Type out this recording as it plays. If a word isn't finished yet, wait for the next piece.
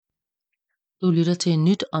Du lytter til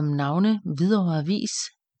Nyt Om Navne, Hvidovre Avis,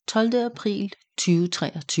 12. april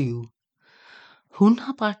 2023. Hun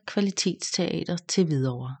har bragt kvalitetsteater til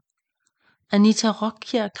Hvidovre. Anita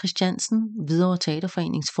Rockjær Christiansen, Hvidovre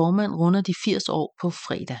Teaterforenings formand, runder de 80 år på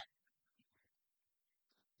fredag.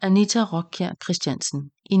 Anita Rockjær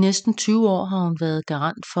Christiansen. I næsten 20 år har hun været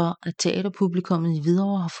garant for, at teaterpublikummet i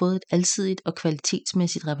Hvidovre har fået et alsidigt og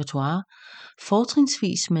kvalitetsmæssigt repertoire,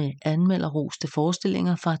 fortrinsvis med anmelderroste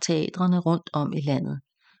forestillinger fra teatrene rundt om i landet.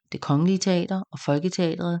 Det Kongelige Teater og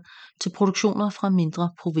Folketeatret til produktioner fra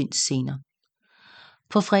mindre provinsscener.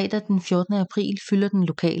 På fredag den 14. april fylder den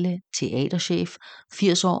lokale teaterchef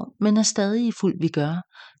 80 år, men er stadig i fuld vigør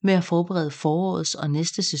med at forberede forårets og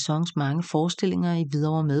næste sæsons mange forestillinger i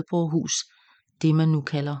Hvidovre Medborgerhus, det man nu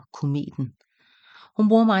kalder Kometen. Hun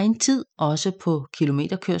bruger megen tid, også på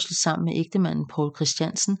kilometerkørsel sammen med ægtemanden Poul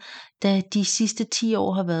Christiansen, da de sidste 10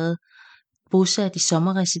 år har været bosat i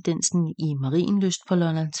sommerresidensen i Marienlyst på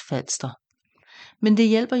Lollands Falster. Men det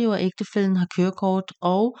hjælper jo, at ægtefællen har kørekort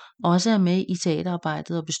og også er med i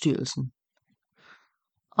teaterarbejdet og bestyrelsen.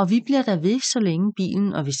 Og vi bliver der ved, så længe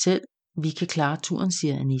bilen og vi kan klare turen,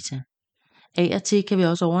 siger Anita. Af og til kan vi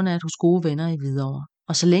også overnatte hos gode venner i Hvidovre.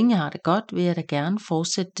 Og så længe jeg har det godt, vil jeg da gerne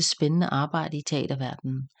fortsætte det spændende arbejde i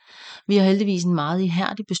teaterverdenen. Vi har heldigvis en meget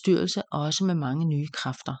ihærdig bestyrelse, også med mange nye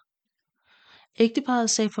kræfter. Ægteparret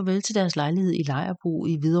sagde farvel til deres lejlighed i Lejerbo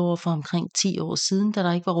i Hvidovre for omkring 10 år siden, da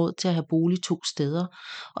der ikke var råd til at have bolig 2 steder,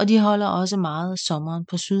 og de holder også meget af sommeren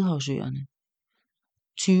på Sydhavsøerne.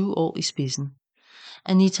 20 år i spidsen.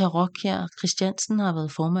 Anita Rockjær Christiansen har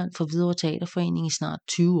været formand for Hvidovre Teaterforening i snart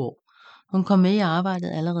 20 år. Hun kom med i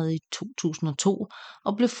arbejdet allerede i 2002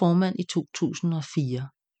 og blev formand i 2004.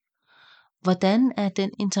 Hvordan er den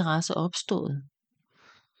interesse opstået?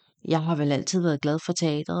 Jeg har vel altid været glad for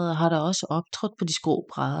teatret og har da også optrådt på de skrå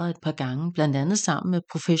brædder et par gange, blandt andet sammen med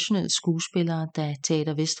professionelle skuespillere, da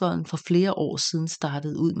Teater Vestvolden for flere år siden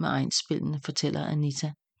startede ud med egenspillene, fortæller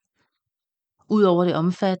Anita. Udover det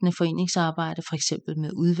omfattende foreningsarbejde, for eksempel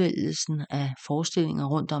med udvælgelsen af forestillinger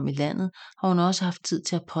rundt om i landet, har hun også haft tid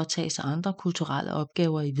til at påtage sig andre kulturelle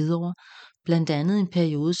opgaver i Hvidovre, blandt andet en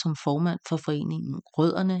periode som formand for foreningen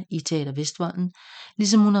Rødderne i Teater Vestvolden,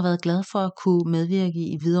 ligesom hun har været glad for at kunne medvirke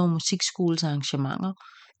i Hvidovre Musikskoles arrangementer,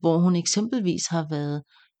 hvor hun eksempelvis har været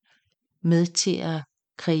med til at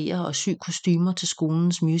kreere og sy kostymer til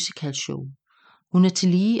skolens musicalshow. Hun er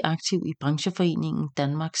tillige aktiv i brancheforeningen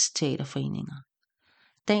Danmarks Teaterforeninger.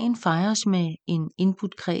 Dagen fejres med en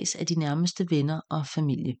indbudt kreds af de nærmeste venner og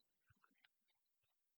familie.